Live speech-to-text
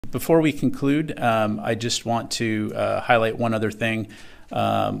Before we conclude, I just want to highlight one other thing.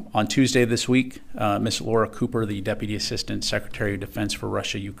 On Tuesday this week, Ms. Laura Cooper, the Deputy Assistant Secretary of Defense for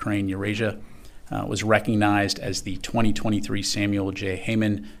Russia, Ukraine, Eurasia, was recognized as the 2023 Samuel J.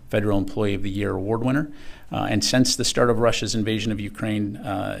 Heyman Federal Employee of the Year Award winner. And since the start of Russia's invasion of Ukraine,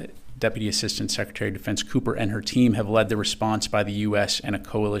 Deputy Assistant Secretary of Defense Cooper and her team have led the response by the U.S. and a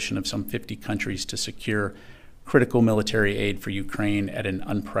coalition of some 50 countries to secure critical military aid for Ukraine at an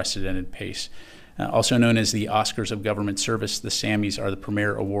unprecedented pace. Also known as the Oscars of Government Service, the SAMMys are the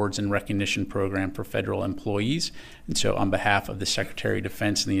premier awards and recognition program for federal employees. And so on behalf of the Secretary of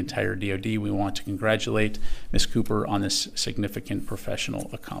Defense and the entire DOD, we want to congratulate Ms. Cooper on this significant professional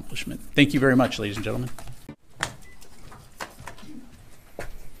accomplishment. Thank you very much, ladies and gentlemen.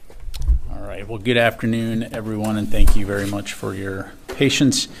 All right, well, good afternoon, everyone, and thank you very much for your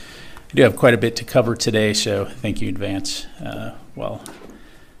patience. I do have quite a bit to cover today, so thank you in advance.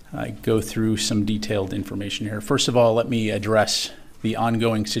 I go through some detailed information here. First of all, let me address the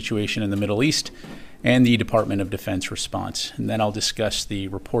ongoing situation in the Middle East and the Department of Defense response. And then I'll discuss the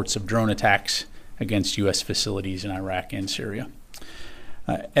reports of drone attacks against U.S. facilities in Iraq and Syria.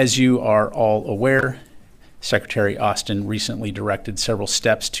 As you are all aware, Secretary Austin recently directed several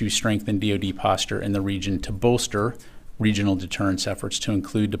steps to strengthen DOD posture in the region to bolster regional deterrence efforts, to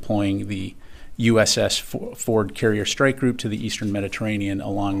include deploying the USS Ford Carrier Strike Group to the Eastern Mediterranean,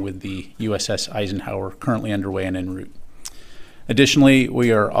 along with the USS Eisenhower currently underway and en route. Additionally,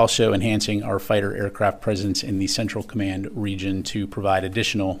 we are also enhancing our fighter aircraft presence in the Central Command region to provide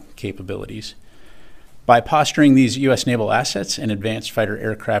additional capabilities. By posturing these U.S. naval assets and advanced fighter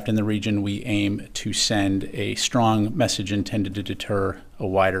aircraft in the region, we aim to send a strong message intended to deter a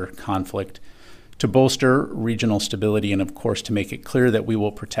wider conflict, to bolster regional stability, and of course to make it clear that we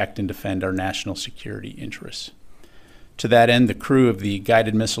will protect and defend our national security interests. To that end, the crew of the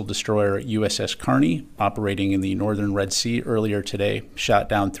guided missile destroyer USS Carney, operating in the northern Red Sea earlier today, shot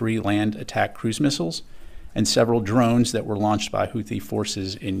down 3 land attack cruise missiles and several drones that were launched by Houthi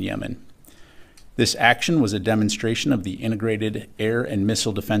forces in Yemen. This action was a demonstration of the integrated air and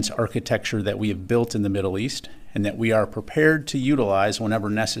missile defense architecture that we have built in the Middle East and that we are prepared to utilize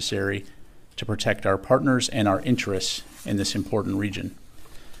whenever necessary to protect our partners and our interests in this important region.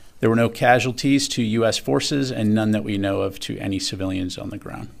 There were no casualties to U.S. forces and none that we know of to any civilians on the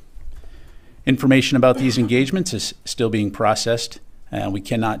ground. Information about these engagements is still being processed. We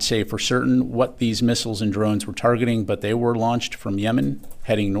cannot say for certain what these missiles and drones were targeting, but they were launched from Yemen,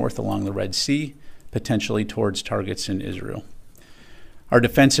 heading north along the Red Sea, potentially towards targets in Israel. Our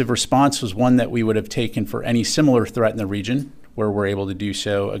defensive response was one that we would have taken for any similar threat in the region, where we're able to do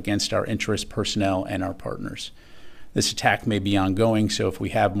so against our interest personnel and our partners. This attack may be ongoing, so if we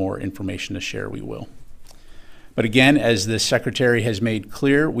have more information to share, we will. But again, as the Secretary has made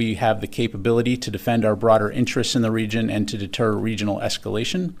clear, we have the capability to defend our broader interests in the region and to deter regional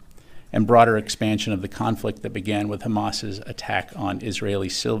escalation and broader expansion of the conflict that began with Hamas's attack on Israeli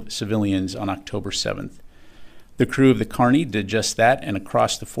civilians on October 7th. The crew of the Carney did just that, and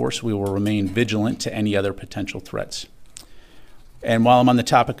across the force, we will remain vigilant to any other potential threats. And while I'm on the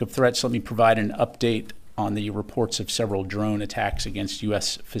topic of threats, let me provide an update on the reports of several drone attacks against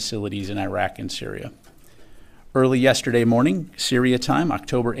U.S. facilities in Iraq and Syria. Early yesterday morning, Syria time,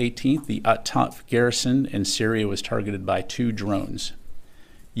 October 18th, the At-Ta'f garrison in Syria was targeted by 2 drones.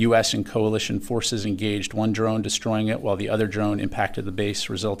 U.S. and coalition forces engaged one drone, destroying it, while the other drone impacted the base,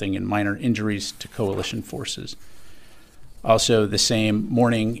 resulting in minor injuries to coalition forces. Also, the same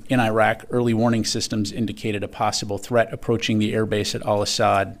morning in Iraq, early warning systems indicated a possible threat approaching the airbase at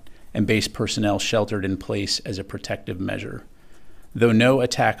al-Assad, and base personnel sheltered in place as a protective measure. Though no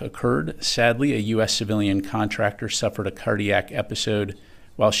attack occurred, sadly, a U.S. civilian contractor suffered a cardiac episode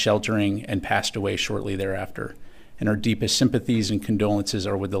while sheltering and passed away shortly thereafter. And our deepest sympathies and condolences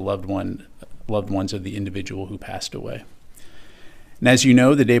are with the loved ones of the individual who passed away. And as you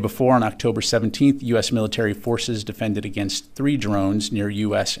know, the day before, on October 17th, U.S. military forces defended against 3 drones near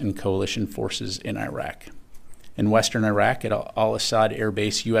U.S. and coalition forces in Iraq. In western Iraq, at al-Assad Air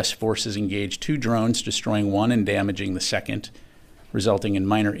Base, U.S. forces engaged 2 drones, destroying one and damaging the second, resulting in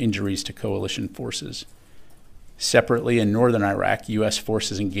minor injuries to coalition forces. Separately, in northern Iraq, U.S.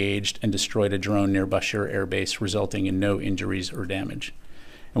 forces engaged and destroyed a drone near Bashir Air Base, resulting in no injuries or damage.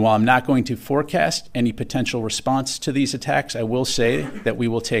 And while I'm not going to forecast any potential response to these attacks, I will say that we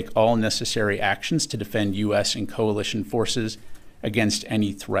will take all necessary actions to defend U.S. and coalition forces against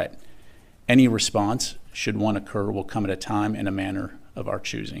any threat. Any response, should one occur, will come at a time and a manner of our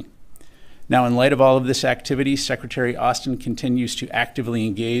choosing. Now, in light of all of this activity, Secretary Austin continues to actively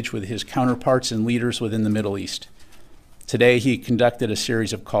engage with his counterparts and leaders within the Middle East. Today, he conducted a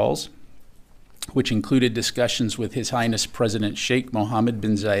series of calls, which included discussions with His Highness President Sheikh Mohammed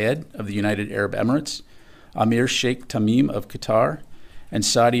bin Zayed of the United Arab Emirates, Amir Sheikh Tamim of Qatar, and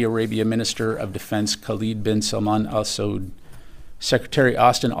Saudi Arabia Minister of Defense Khalid bin Salman Al Saud. Secretary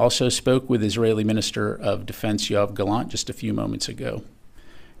Austin also spoke with Israeli Minister of Defense Yoav Gallant just a few moments ago.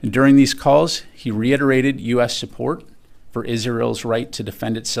 And during these calls, he reiterated U.S. support for Israel's right to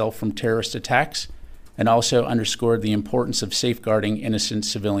defend itself from terrorist attacks, and also underscored the importance of safeguarding innocent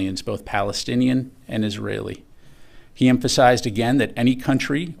civilians, both Palestinian and Israeli. He emphasized again that any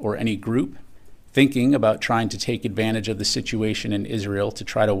country or any group thinking about trying to take advantage of the situation in Israel to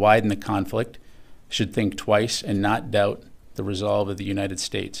try to widen the conflict should think twice and not doubt the resolve of the United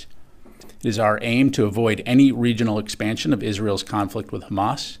States. It is our aim to avoid any regional expansion of Israel's conflict with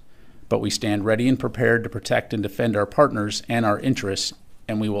Hamas, but we stand ready and prepared to protect and defend our partners and our interests,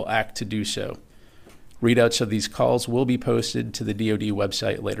 and we will act to do so. Readouts of these calls will be posted to the DOD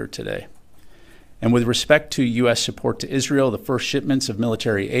website later today. And with respect to U.S. support to Israel, the first shipments of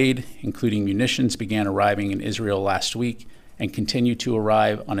military aid, including munitions, began arriving in Israel last week and continue to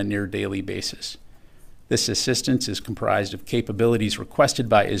arrive on a near-daily basis. This assistance is comprised of capabilities requested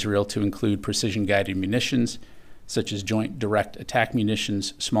by Israel to include precision-guided munitions, such as joint direct attack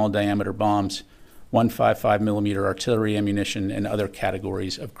munitions, small-diameter bombs, 155mm artillery ammunition, and other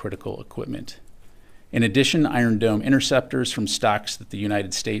categories of critical equipment. In addition, Iron Dome interceptors from stocks that the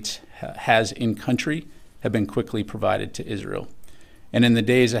United States has in country have been quickly provided to Israel. And in the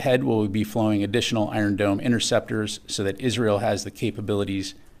days ahead, we'll be flowing additional Iron Dome interceptors so that Israel has the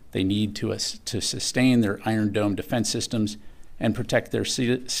capabilities they need to sustain their Iron Dome defense systems and protect their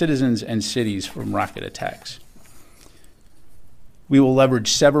citizens and cities from rocket attacks. We will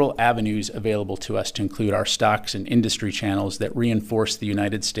leverage several avenues available to us to include our stocks and industry channels that reinforce the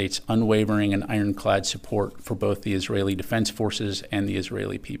United States' unwavering and ironclad support for both the Israeli Defense Forces and the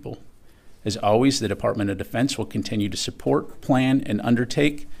Israeli people. As always, the Department of Defense will continue to support, plan, and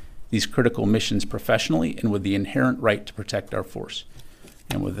undertake these critical missions professionally and with the inherent right to protect our force.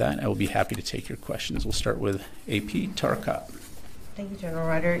 And with that, I will be happy to take your questions. We'll start with AP Tarakat. Thank you, General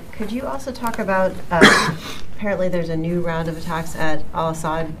Ryder. Could you also talk about, apparently there's a new round of attacks at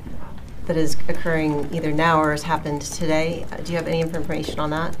Al-Assad that is occurring either now or has happened today. Do you have any information on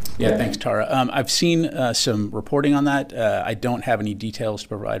that? Yeah, thanks, Tara. I've seen some reporting on that. I don't have any details to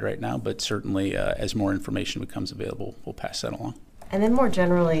provide right now, but certainly as more information becomes available, we'll pass that along. And then more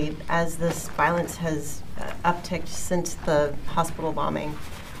generally, as this violence has upticked since the hospital bombing,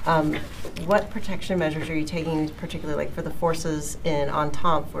 what protection measures are you taking, particularly like for the forces in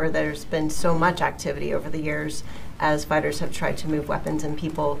Entente, where there's been so much activity over the years as fighters have tried to move weapons and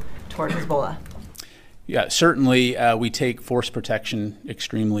people toward Hezbollah? Yeah, certainly we take force protection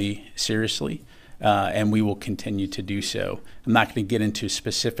extremely seriously, and we will continue to do so. I'm not going to get into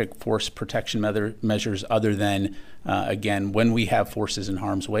specific force protection measures other than, again, when we have forces in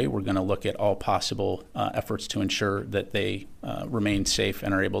harm's way, we're going to look at all possible efforts to ensure that they remain safe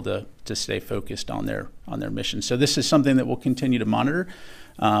and are able to stay focused on their mission. So this is something that we'll continue to monitor,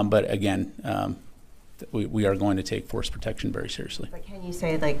 but again, we are going to take force protection very seriously. But can you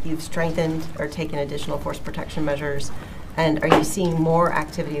say like you've strengthened or taken additional force protection measures, and are you seeing more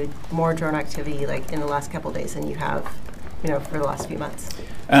activity, more drone activity like in the last couple of days than you have, for the last few months?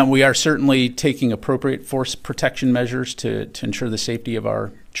 We are certainly taking appropriate force protection measures to ensure the safety of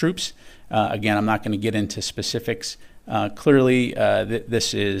our troops. Again, I'm not going to get into specifics. Clearly,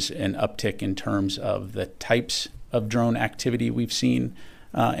 this is an uptick in terms of the types of drone activity we've seen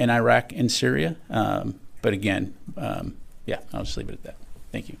in Iraq and Syria. But again, yeah, I'll just leave it at that.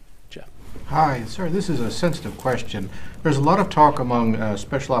 Thank you. Jeff. Hi, sir. This is a sensitive question. There's a lot of talk among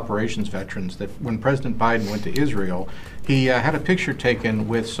special operations veterans that when President Biden went to Israel, he had a picture taken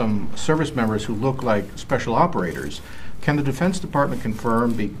with some service members who look like special operators. Can the Defense Department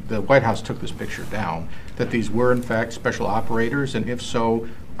confirm, the White House took this picture down, that these were in fact special operators? And if so,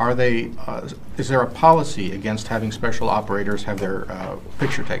 are they? Is there a policy against having special operators have their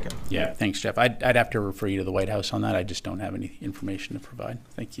picture taken? Yeah, thanks, Jeff. I'd have to refer you to the White House on that. I just don't have any information to provide.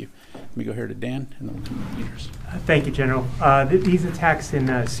 Thank you. Let me go here to Dan, and then we'll come to leaders. Thank you, General. These attacks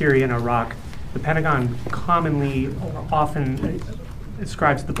in Syria and Iraq, the Pentagon commonly or often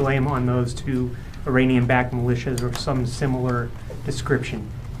ascribes the blame on those to Iranian-backed militias or some similar description.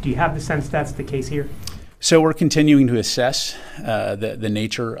 Do you have the sense that's the case here? So we're continuing to assess the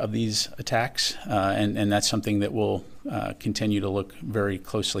nature of these attacks, and that's something that we'll continue to look very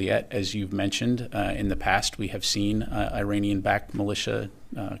closely at. As you've mentioned, in the past we have seen Iranian-backed militia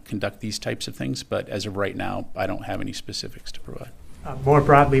conduct these types of things, but as of right now, I don't have any specifics to provide. More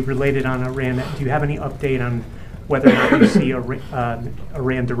broadly related on Iran, do you have any update on whether or not you see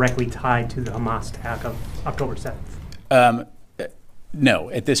Iran directly tied to the Hamas attack of October 7th. No,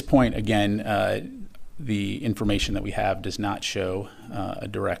 at this point, again, the information that we have does not show a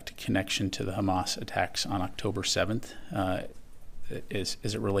direct connection to the Hamas attacks on October 7th. As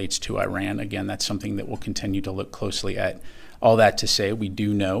it relates to Iran, again, that's something that we'll continue to look closely at. All that to say, we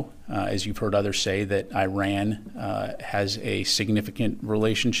do know, as you've heard others say, that Iran has a significant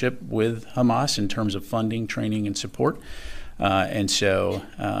relationship with Hamas in terms of funding, training, and support. And so,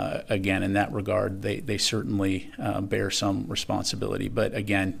 again, in that regard, they certainly bear some responsibility. But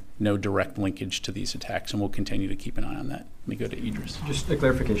again, no direct linkage to these attacks, and we'll continue to keep an eye on that. Let me go to Idris. Just a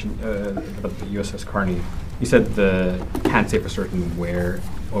clarification about the USS Carney. You said can't say for certain where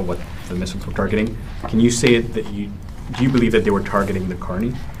or what the missiles were targeting. Can you say that do you believe that they were targeting the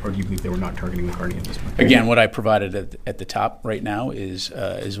Carney, or do you believe they were not targeting the Carney at this point? Again, what I provided at the top right now is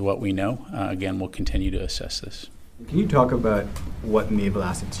what we know. Again, we'll continue to assess this. Can you talk about what naval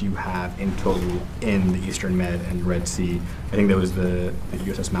assets you have in total in the Eastern Med and Red Sea? I think there was the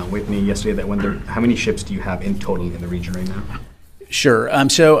USS Mount Whitney yesterday that went there. How many ships do you have in total in the region right now? Sure.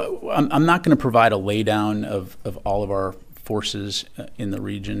 So I'm not going to provide a laydown of all of our forces in the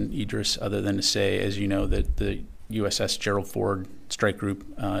region, Idris, other than to say, as you know, that the USS Gerald Ford Strike Group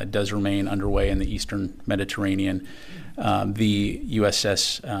does remain underway in the Eastern Mediterranean. The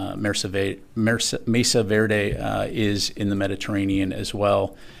USS Mesa Verde is in the Mediterranean as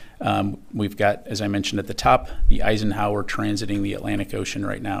well. We've got, as I mentioned at the top, the Eisenhower transiting the Atlantic Ocean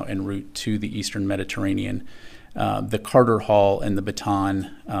right now en route to the Eastern Mediterranean. The Carter Hall and the Baton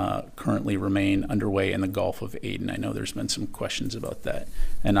currently remain underway in the Gulf of Aden. I know there's been some questions about that,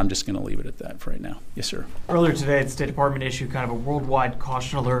 and I'm just going to leave it at that for right now. Yes, sir. Earlier today, the State Department issued kind of a worldwide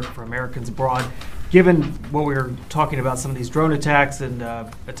caution alert for Americans abroad. Given what we were talking about, some of these drone attacks and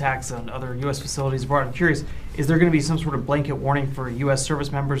attacks on other U.S. facilities abroad, I'm curious, is there going to be some sort of blanket warning for U.S. service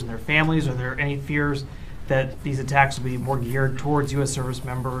members and their families? Are there any fears that these attacks will be more geared towards U.S. service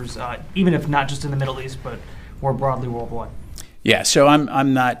members, even if not just in the Middle East, but more broadly worldwide? Yeah, so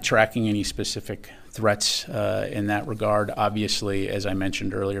I'm not tracking any specific threats in that regard. Obviously, as I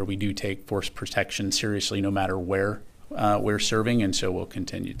mentioned earlier, we do take force protection seriously no matter where we're serving, and so we'll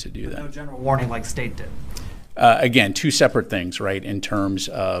continue to do that. No general warning like State did. Again, two separate things, right, in terms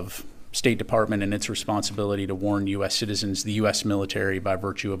of State Department and its responsibility to warn U.S. citizens. The U.S. military, by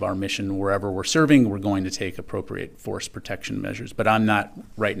virtue of our mission wherever we're serving, we're going to take appropriate force protection measures. But I'm not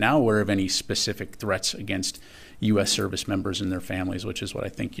right now aware of any specific threats against U.S. service members and their families, which is what I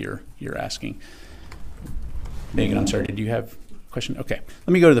think you're asking. Megan, I'm sorry, did you have a question? Okay,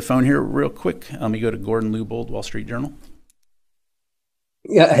 let me go to the phone here real quick. Let me go to Gordon Lewbold, Wall Street Journal.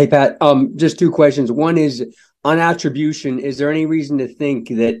 Yeah, hey, Pat, just two questions. One is, on attribution, is there any reason to think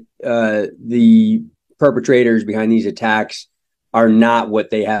that the perpetrators behind these attacks are not what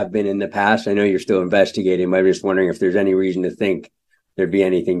they have been in the past? I know you're still investigating, but I'm just wondering if there's any reason to think there'd be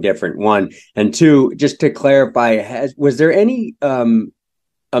anything different, one. And two, just to clarify, was there any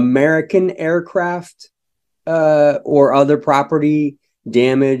American aircraft or other property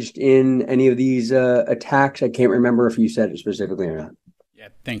damaged in any of these attacks? I can't remember if you said it specifically or not. Yeah,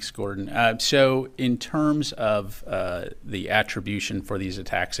 thanks, Gordon. So in terms of the attribution for these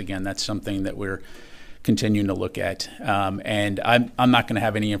attacks, again, that's something that we're continuing to look at. And I'm not going to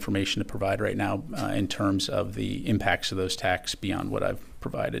have any information to provide right now in terms of the impacts of those attacks beyond what I've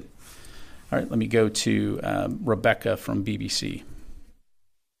provided. All right, let me go to Rebecca from BBC.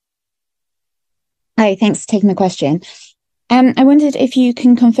 Hi, thanks for taking the question. I wondered if you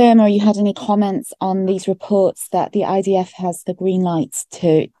can confirm or you had any comments on these reports that the IDF has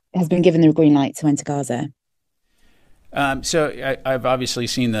been given the green light to enter Gaza. So I've obviously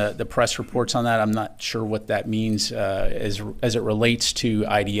seen the press reports on that. I'm not sure what that means as it relates to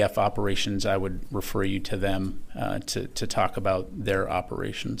IDF operations. I would refer you to them to talk about their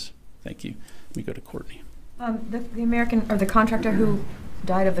operations. Thank you. Let me go to Courtney. The American or the contractor who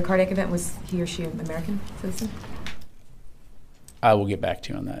died of the cardiac event, was he or she an American citizen? I will get back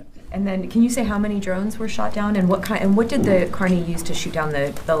to you on that. And then, can you say how many drones were shot down, and what did the Carney use to shoot down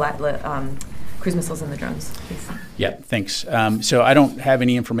the cruise missiles and the drones, please? Yeah, thanks. So I don't have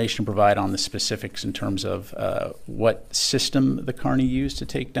any information to provide on the specifics in terms of what system the Carney used to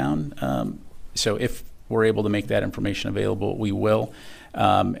take down. So if we're able to make that information available, we will.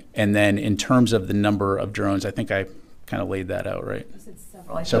 And then in terms of the number of drones, I think I kind of laid that out, right? You said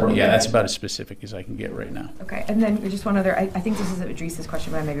several. Several, yeah, that's about as specific as I can get right now. Okay, and then just one other, I think this is Idris's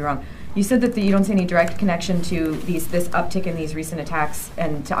question, but I may be wrong. You said that you don't see any direct connection to this uptick in these recent attacks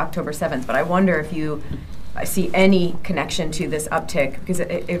and to October 7th, but I wonder if you see any connection to this uptick, because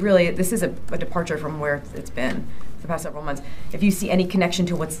it really, this is a departure from where it's been for the past several months. If you see any connection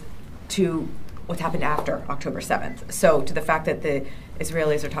to what's happened after October 7th. So to the fact that the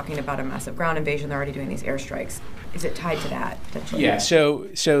Israelis are talking about a massive ground invasion, they're already doing these airstrikes. Is it tied to that potentially? Yeah. So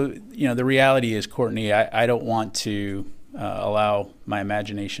the reality is, Courtney, I don't want to allow my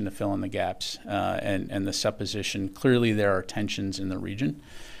imagination to fill in the gaps and the supposition. Clearly, there are tensions in the region,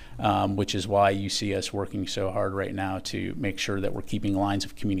 which is why you see us working so hard right now to make sure that we're keeping lines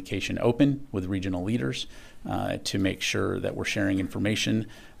of communication open with regional leaders, to make sure that we're sharing information,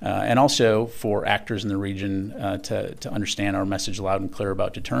 and also for actors in the region to understand our message loud and clear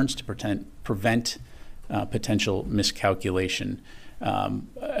about deterrence to prevent potential miscalculation.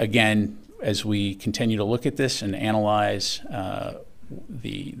 Again, as we continue to look at this and analyze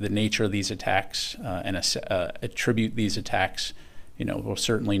the nature of these attacks and attribute these attacks, we'll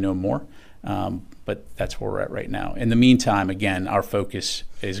certainly know more. But that's where we're at right now. In the meantime, again, our focus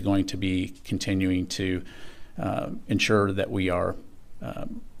is going to be continuing to ensure that we are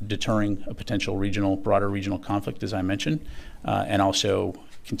deterring a potential broader regional conflict, as I mentioned, and also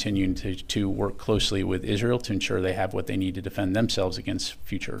continuing to work closely with Israel to ensure they have what they need to defend themselves against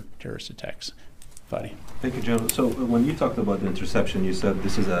future terrorist attacks. Fadi. Thank you, General. So when you talked about the interception, you said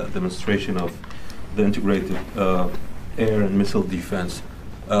this is a demonstration of the integrated air and missile defense.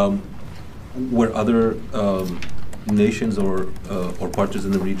 Were other nations or parties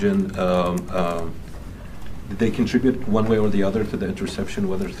in the region, did they contribute one way or the other to the interception,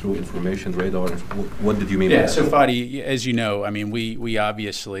 whether through information, radar? What did you mean by that? So Fadi, as you know, we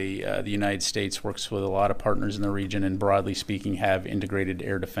obviously, the United States works with a lot of partners in the region and broadly speaking have integrated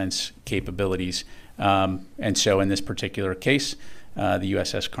air defense capabilities. And so in this particular case, the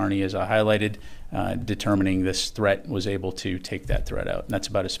USS Carney, as I highlighted, determining this threat, was able to take that threat out. And that's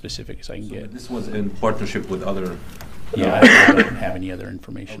about as specific as I can get. This was in partnership with other... Yeah, I don't have any other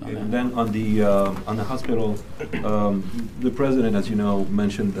information on that. And then on the hospital, the president, as you know,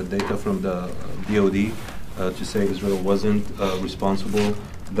 mentioned the data from the DOD to say Israel wasn't responsible.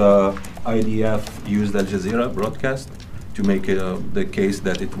 The IDF used Al Jazeera broadcast to make the case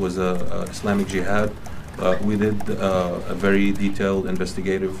that it was Islamic Jihad. We did a very detailed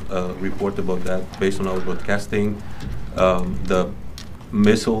investigative report about that based on our broadcasting. The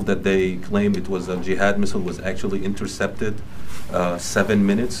missile that they claimed it was a jihad missile was actually intercepted 7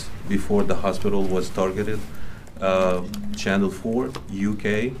 minutes before the hospital was targeted. Channel 4,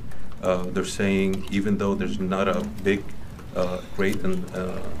 UK, they're saying even though there's not a big rate and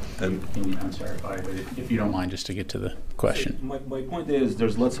I'm sorry, but if you don't mind, just to get to the question. My point is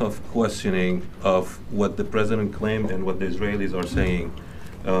there's lots of questioning of what the president claimed and what the Israelis are saying,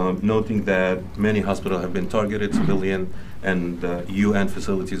 noting that many hospitals have been targeted, civilian and UN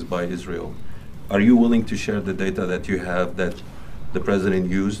facilities by Israel. Are you willing to share the data that you have that the president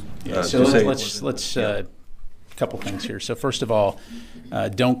used? So let's a couple things here. So first of all,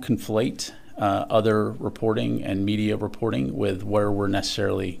 don't conflate other reporting and media reporting with where we're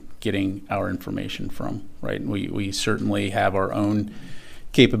necessarily getting our information from, right? We certainly have our own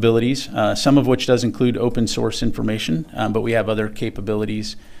capabilities, some of which does include open source information, but we have other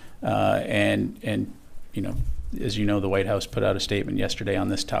capabilities, and as you know, the White House put out a statement yesterday on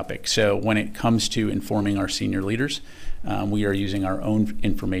this topic. So when it comes to informing our senior leaders, we are using our own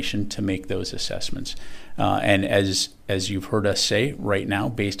information to make those assessments. And as you've heard us say right now,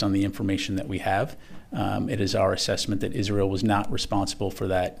 based on the information that we have, it is our assessment that Israel was not responsible for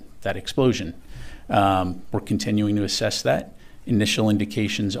that explosion. We're continuing to assess that. Initial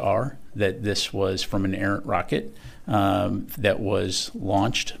indications are that this was from an errant rocket that was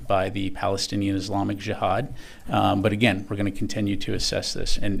launched by the Palestinian Islamic Jihad. But again, we're going to continue to assess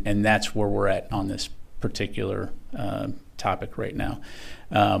this, and that's where we're at on this particular topic right now.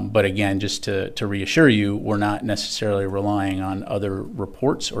 But again, just to reassure you, we're not necessarily relying on other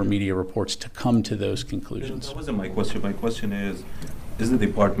reports or media reports to come to those conclusions. That wasn't my question. My question is the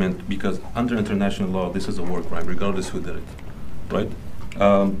department, because under international law, this is a war crime, regardless who did it, right?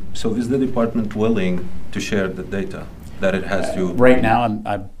 So is the department willing to share the data that it has to? Right now,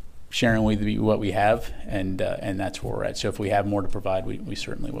 I'm sharing with you what we have, and that's where we're at. So if we have more to provide, we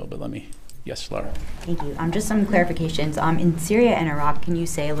certainly will. But let me, yes, Laura. Thank you. Just some clarifications. In Syria and Iraq, can you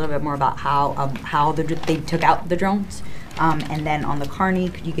say a little bit more about how they took out the drones? And then on the Carney,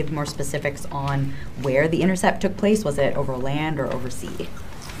 could you give more specifics on where the intercept took place? Was it over land or over sea?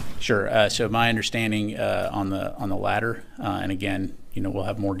 Sure. So my understanding on the latter, and again, we'll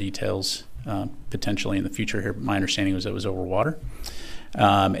have more details potentially in the future here. My understanding was it was over water.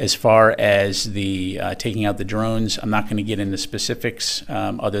 As far as the taking out the drones, I'm not going to get into specifics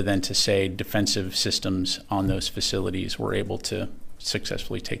other than to say defensive systems on those facilities were able to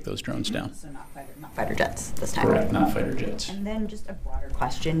successfully take those drones down. So not fighter jets this time. Correct, not fighter jets. And then just a broader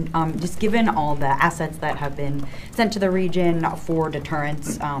question, just given all the assets that have been sent to the region for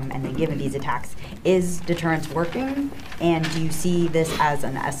deterrence, and then given these attacks, is deterrence working? And do you see this as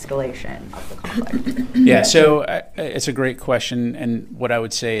an escalation of the conflict? Yeah, so it's a great question. And what I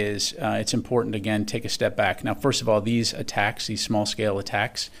would say is it's important, again, take a step back. Now, first of all, these attacks, these small-scale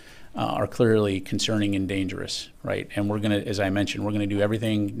attacks, are clearly concerning and dangerous, right? And we're going to, as I mentioned, we're going to do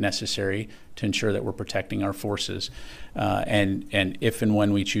everything necessary to ensure that we're protecting our forces. And if and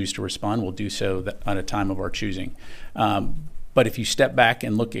when we choose to respond, we'll do so at a time of our choosing. But if you step back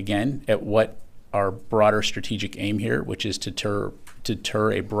and look again at what our broader strategic aim here, which is to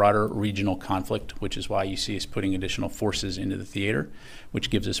deter a broader regional conflict, which is why you see us putting additional forces into the theater, which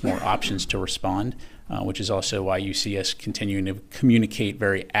gives us more options to respond, which is also why you see us continuing to communicate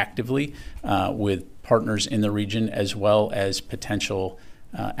very actively with partners in the region, as well as potential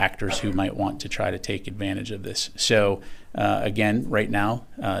actors who might want to try to take advantage of this. So again, right now,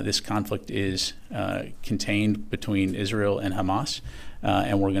 this conflict is contained between Israel and Hamas.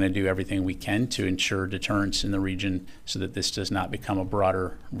 And we're going to do everything we can to ensure deterrence in the region so that this does not become a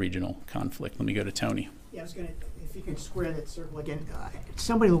broader regional conflict. Let me go to Tony. Yeah, I was going to, if you could square that circle again.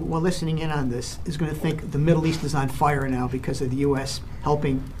 Somebody while listening in on this is going to think the Middle East is on fire now because of the U.S.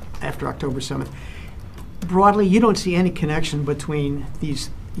 helping after October 7th. Broadly, you don't see any connection between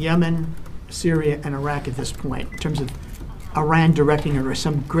these Yemen, Syria, and Iraq at this point in terms of Iran directing or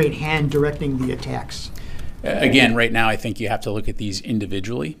some great hand directing the attacks. Again, right now, I think you have to look at these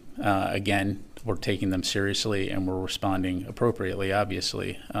individually. Again, we're taking them seriously and we're responding appropriately,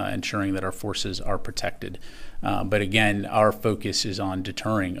 obviously, ensuring that our forces are protected. But again, our focus is on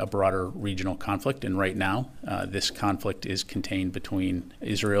deterring a broader regional conflict. And right now, this conflict is contained between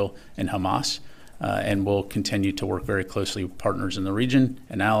Israel and Hamas. And we'll continue to work very closely with partners in the region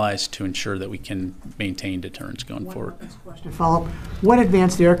and allies to ensure that we can maintain deterrence going forward. Question follow-up. What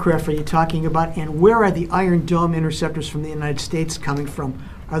advanced aircraft are you talking about, and where are the Iron Dome interceptors from the United States coming from?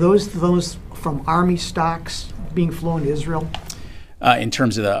 Are those from Army stocks being flown to Israel? In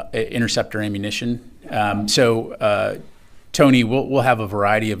terms of the interceptor ammunition, Tony, we'll have a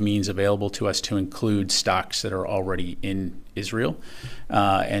variety of means available to us to include stocks that are already in Israel.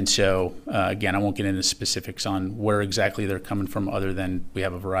 And so, again, I won't get into specifics on where exactly they're coming from other than we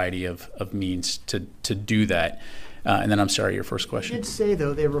have a variety of means to do that. And then, I'm sorry, your first question. You did say,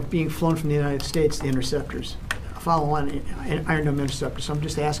 though, they were being flown from the United States, the interceptors, follow-on Iron Dome interceptors. So I'm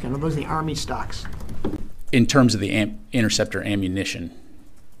just asking, are those the Army stocks? In terms of the interceptor ammunition?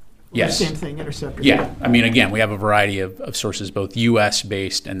 Yes. The same thing, interceptor. Yeah. I mean, again, we have a variety of sources, both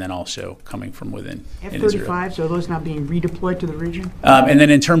U.S.-based and then also coming from within F-35s, are those not being redeployed to the region? And then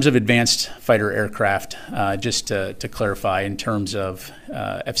in terms of advanced fighter aircraft, just to clarify, in terms of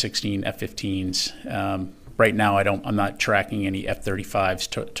F-16, F-15s, right now I'm not tracking any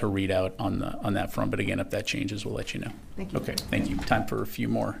F-35s to read out on that front. But again, if that changes, we'll let you know. Thank you. Okay. Thank you. Time for a few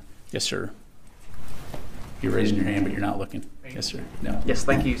more. Yes, sir. You're raising your hand, but you're not looking. Yes, sir. No. Yes,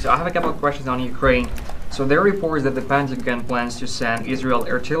 thank you. So I have a couple of questions on Ukraine. So there are reports that the Pentagon plans to send Israel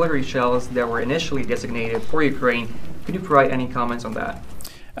artillery shells that were initially designated for Ukraine. Could you provide any comments on that?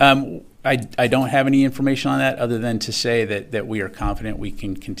 I don't have any information on that other than to say that we are confident we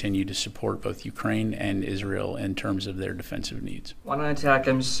can continue to support both Ukraine and Israel in terms of their defensive needs. On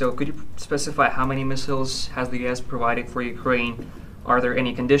ATACMS, so could you specify how many missiles has the U.S. provided for Ukraine? Are there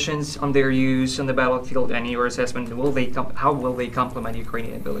any conditions on their use on the battlefield, and your assessment, how will they complement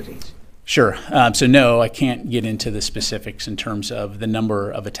Ukrainian abilities? Sure. So no, I can't get into the specifics in terms of the number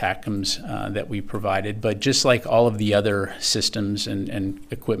of ATACMS that we provided, but just like all of the other systems and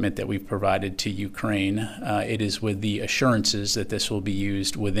equipment that we've provided to Ukraine, it is with the assurances that this will be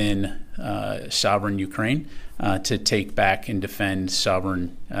used within sovereign Ukraine to take back and defend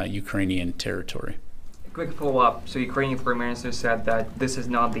sovereign Ukrainian territory. Quick follow-up. So Ukrainian Foreign Minister said that this is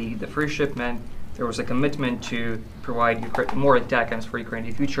not the first shipment. There was a commitment to provide more ATACMS for Ukraine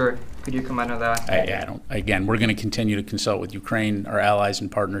in the future. Could you comment on that? I don't. Again, we're going to continue to consult with Ukraine, our allies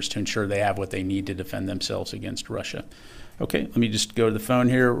and partners, to ensure they have what they need to defend themselves against Russia. Okay, let me just go to the phone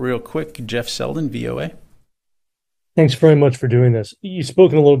here real quick. Jeff Selden, VOA. Thanks very much for doing this. You've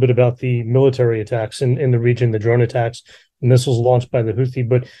spoken a little bit about the military attacks in the region, the drone attacks, missiles launched by the Houthi,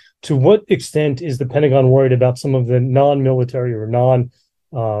 but to what extent is the Pentagon worried about some of the non-military or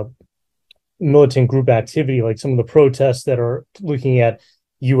non-militant group activity, like some of the protests that are looking at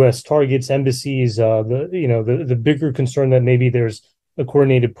U.S. targets, embassies, the bigger concern that maybe there's a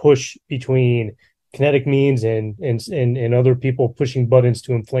coordinated push between kinetic means and other people pushing buttons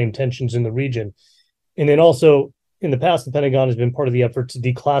to inflame tensions in the region. And then also, in the past, the Pentagon has been part of the effort to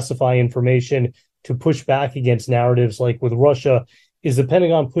declassify information to push back against narratives like with Russia. Is the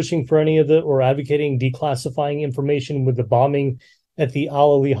Pentagon pushing for any of the or advocating declassifying information with the bombing at the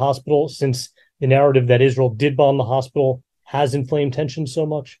Al-Ali hospital, since the narrative that Israel did bomb the hospital has inflamed tensions so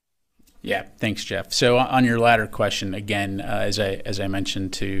much? Yeah, thanks, Jeff. So on your latter question, again, as I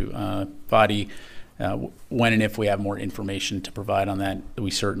mentioned to Fadi, when and if we have more information to provide on that,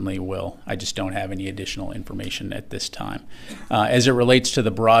 we certainly will. I just don't have any additional information at this time. As it relates to the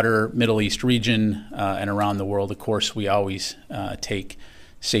broader Middle East region and around the world, of course, we always take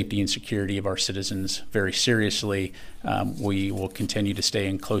safety and security of our citizens very seriously. We will continue to stay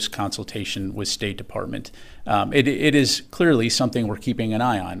in close consultation with State Department. It is clearly something we're keeping an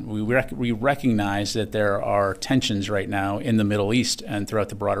eye on. We recognize that there are tensions right now in the Middle East and throughout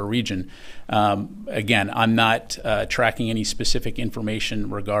the broader region. Again, I'm not tracking any specific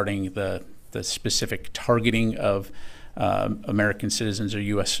information regarding the specific targeting of American citizens or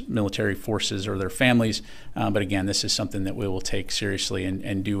U.S. military forces or their families. But again, this is something that we will take seriously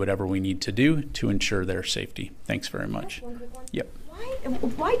and do whatever we need to do to ensure their safety. Thanks very much. One quick one. Yep.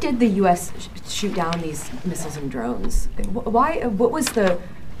 Why did the U.S. shoot down these missiles and drones? Why? What was the?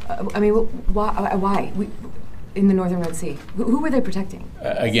 Why? In the Northern Red Sea, who were they protecting?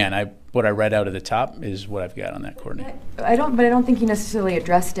 Again, what I read out of the top is what I've got on that coordinate. I don't think you necessarily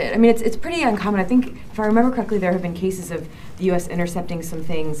addressed it. I mean, it's pretty uncommon. I think, if I remember correctly, there have been cases of the U.S. intercepting some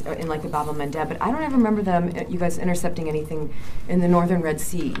things in like the Bab el-Mandeb, but I don't ever remember you guys intercepting anything in the Northern Red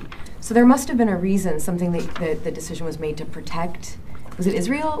Sea. So there must have been a reason, something that the decision was made to protect. Was it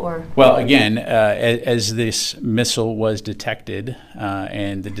Israel or? Well, again, as this missile was detected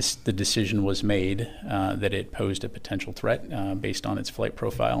and the decision was made that it posed a potential threat based on its flight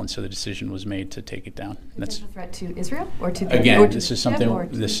profile, and so the decision was made to take it down. Potential threat to Israel or to the, again, or to this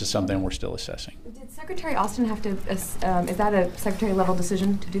is something we're still assessing. Did Secretary Austin have to? Is that a secretary level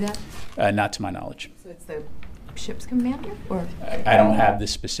decision to do that? Not to my knowledge. So it's the ship's commander, or? I don't have the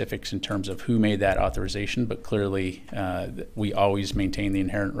specifics in terms of who made that authorization, but clearly we always maintain the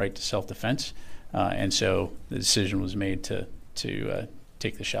inherent right to self-defense, and so the decision was made to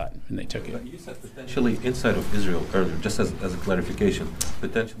take the shot, and they took it. You said potentially inside of Israel earlier, just as a clarification,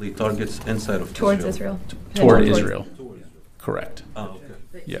 potentially targets inside of towards Israel. Toward Israel. Correct. Oh,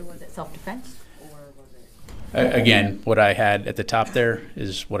 okay. Yep. So was it self-defense? Or was it? Again, what I had at the top there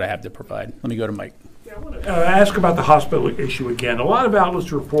is what I have to provide. Let me go to Mike. I want to ask about the hospital issue again. A lot of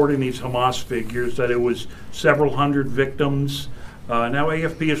outlets reporting these Hamas figures that it was several hundred victims. Now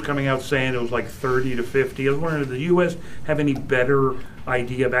AFP is coming out saying it was like 30 to 50. I was wondering, does the U.S. have any better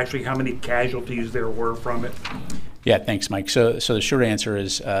idea of actually how many casualties there were from it? Yeah, thanks, Mike. So the short answer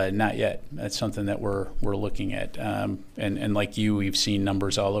is not yet. That's something that we're looking at. And like you, we've seen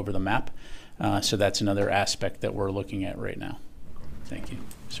numbers all over the map. So that's another aspect that we're looking at right now. Thank you,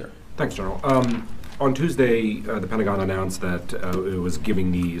 sir. Thanks, General. On Tuesday, the Pentagon announced that it was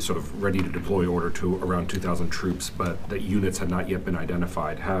giving the sort of ready-to-deploy order to around 2,000 troops, but that units had not yet been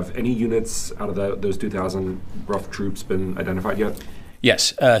identified. Have any units out of those 2,000 rough troops been identified yet?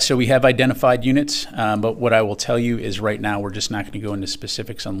 Yes. So we have identified units, but what I will tell you is right now we're just not going to go into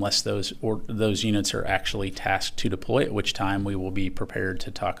specifics unless those units are actually tasked to deploy, at which time we will be prepared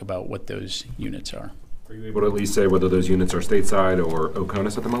to talk about what those units are. Are you able to at least say whether those units are stateside or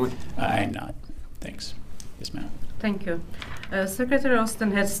OCONUS at the moment? I am not. Thanks. Yes, ma'am. Thank you. Secretary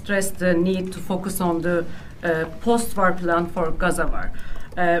Austin has stressed the need to focus on the post-war plan for Gaza war.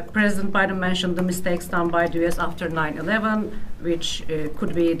 President Biden mentioned the mistakes done by the U.S. after 9/11, which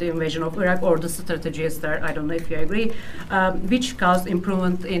could be the invasion of Iraq or the strategies there, I don't know if you agree, which caused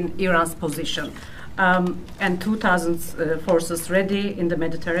improvement in Iran's position. And 2,000 forces ready in the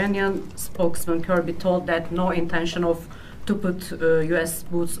Mediterranean. Spokesman Kirby told that no intention to put U.S.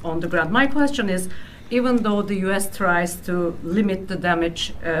 boots on the ground. My question is, even though the U.S. tries to limit the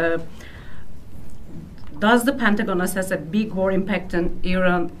damage, does the Pentagon assess a big war impact in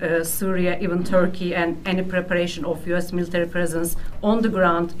Iran, Syria, even Turkey, and any preparation of U.S. military presence on the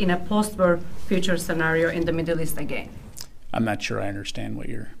ground in a post-war future scenario in the Middle East again? I'm not sure I understand what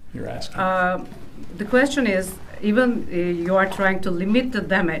you're asking. The question is, even you are trying to limit the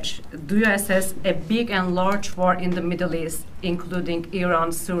damage, do you assess a big and large war in the Middle East, including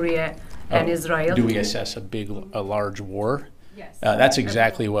Iran, Syria, and Israel? Do we assess a large war? Yes. That's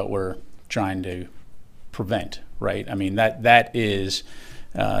exactly what we're trying to prevent, right? I mean, that is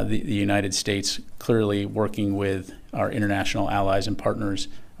the United States clearly working with our international allies and partners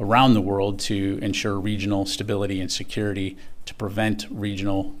around the world to ensure regional stability and security, to prevent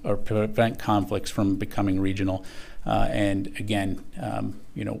conflicts from becoming regional. And again,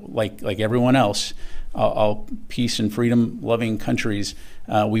 like everyone else, all peace and freedom loving countries,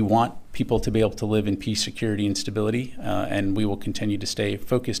 we want people to be able to live in peace, security, and stability, and we will continue to stay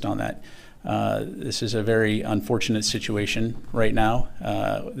focused on that. This is a very unfortunate situation right now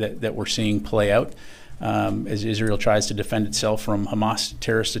that we're seeing play out as Israel tries to defend itself from Hamas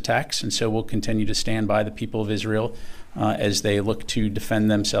terrorist attacks, and so we'll continue to stand by the people of Israel as they look to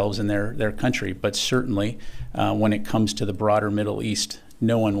defend themselves and their country. But certainly, when it comes to the broader Middle East,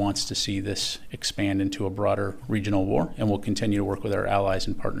 no one wants to see this expand into a broader regional war, and we'll continue to work with our allies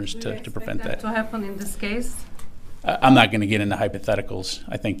and partners to prevent that. To happen in this case? I'm not going to get into hypotheticals.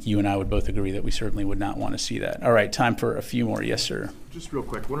 I think you and I would both agree that we certainly would not want to see that. All right, time for a few more. Yes, sir. Just real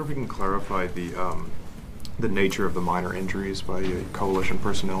quick, I wonder if we can clarify the nature of the minor injuries by coalition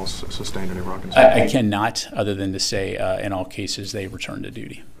personnel sustained in Iraq and Syria. I cannot, other than to say in all cases they returned to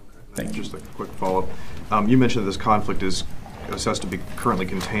duty. Thank you. Just a quick follow-up. You mentioned that this conflict is assessed to be currently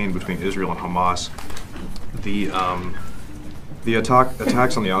contained between Israel and Hamas. The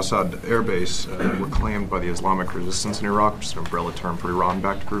attacks on the Assad air base were claimed by the Islamic Resistance in Iraq, which is an umbrella term for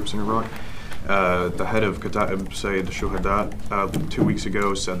Iran-backed groups in Iraq. The head of Kataib Sayyid Shuhada 2 weeks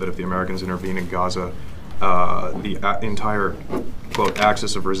ago said that if the Americans intervene in Gaza, the entire, quote,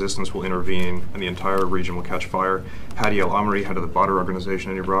 axis of resistance will intervene and the entire region will catch fire. Hadi al-Amri, head of the Badr organization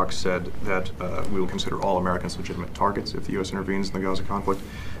in Iraq, said that we will consider all Americans legitimate targets if the U.S. intervenes in the Gaza conflict.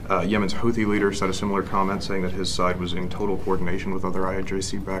 Yemen's Houthi leader said a similar comment, saying that his side was in total coordination with other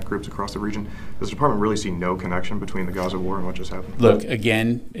IJC-backed groups across the region. Does the department really see no connection between the Gaza war and what just happened? Look,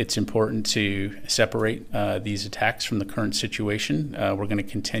 again, it's important to separate these attacks from the current situation. We're going to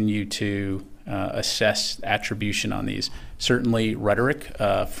continue to assess attribution on these. Certainly rhetoric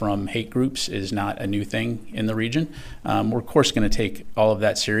from hate groups is not a new thing in the region. We're of course going to take all of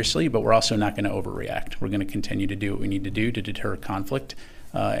that seriously, but we're also not going to overreact. We're going to continue to do what we need to do to deter conflict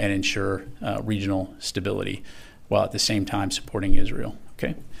and ensure regional stability, while at the same time supporting Israel.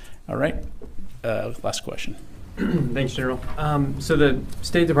 Okay? All right. Last question. Thanks, General. So the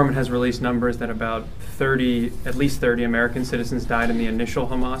State Department has released numbers that at least 30 American citizens died in the initial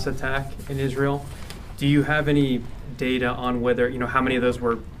Hamas attack in Israel. Do you have any data on whether, how many of those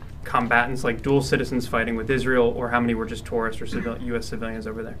were combatants, like dual citizens fighting with Israel, or how many were just tourists or U.S. civilians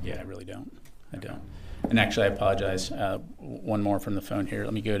over there? Yeah, I really don't. I don't. And actually, I apologize. One more from the phone here.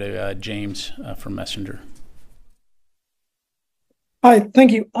 Let me go to James from Messenger. Hi,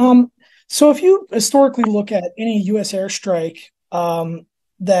 thank you. So if you historically look at any U.S. airstrike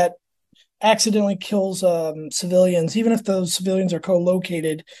that accidentally kills civilians, even if those civilians are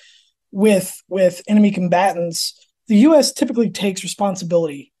co-located with enemy combatants, the U.S. typically takes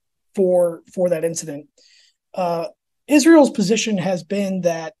responsibility for that incident. Israel's position has been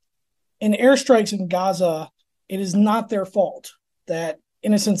that in airstrikes in Gaza, it is not their fault that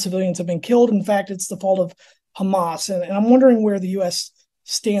innocent civilians have been killed. In fact, it's the fault of Hamas. And I'm wondering where the U.S.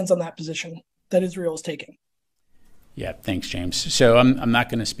 stands on that position that Israel is taking. Yeah, thanks, James. So I'm not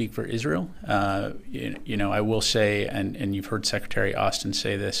going to speak for Israel. I will say, and you've heard Secretary Austin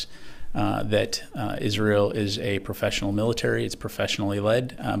say this, that Israel is a professional military. It's professionally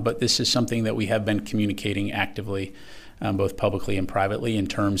led. But this is something that we have been communicating actively, both publicly and privately, in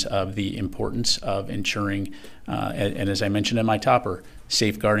terms of the importance of ensuring, and as I mentioned in my topper,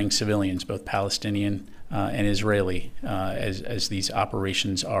 safeguarding civilians, both Palestinian and Israeli, as these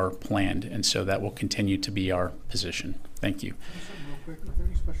operations are planned. And so that will continue to be our position. Thank you. Real quick, are there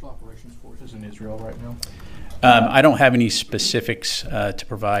any special operations forces in Israel right now? I don't have any specifics to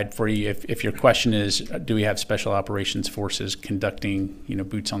provide for you. If your question is, do we have special operations forces conducting,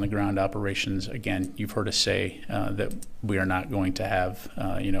 boots on the ground operations? Again, you've heard us say that we are not going to have,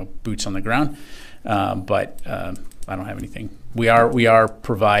 boots on the ground. But I don't have anything. We are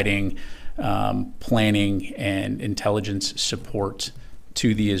providing planning and intelligence support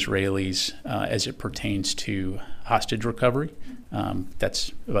to the Israelis as it pertains to hostage recovery.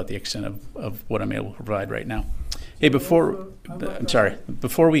 That's about the extent of what I'm able to provide right now. Hey, before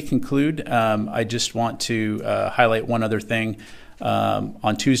we conclude, I just want to highlight one other thing.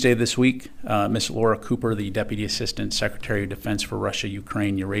 On Tuesday this week, Ms. Laura Cooper, the Deputy Assistant Secretary of Defense for Russia,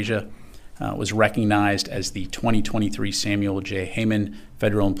 Ukraine, Eurasia, was recognized as the 2023 Samuel J. Heyman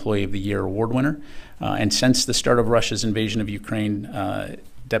Federal Employee of the Year Award winner. And since the start of Russia's invasion of Ukraine,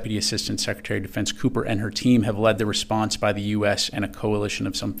 Deputy Assistant Secretary of Defense Cooper and her team have led the response by the U.S. and a coalition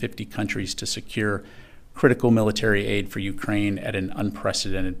of some 50 countries to secure critical military aid for Ukraine at an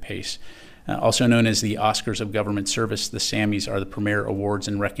unprecedented pace. Also known as the Oscars of Government Service, the SAMMys are the premier awards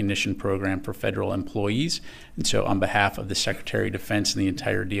and recognition program for federal employees. And so on behalf of the Secretary of Defense and the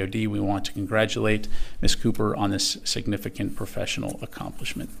entire DOD, we want to congratulate Ms. Cooper on this significant professional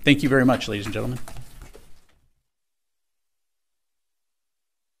accomplishment. Thank you very much, ladies and gentlemen.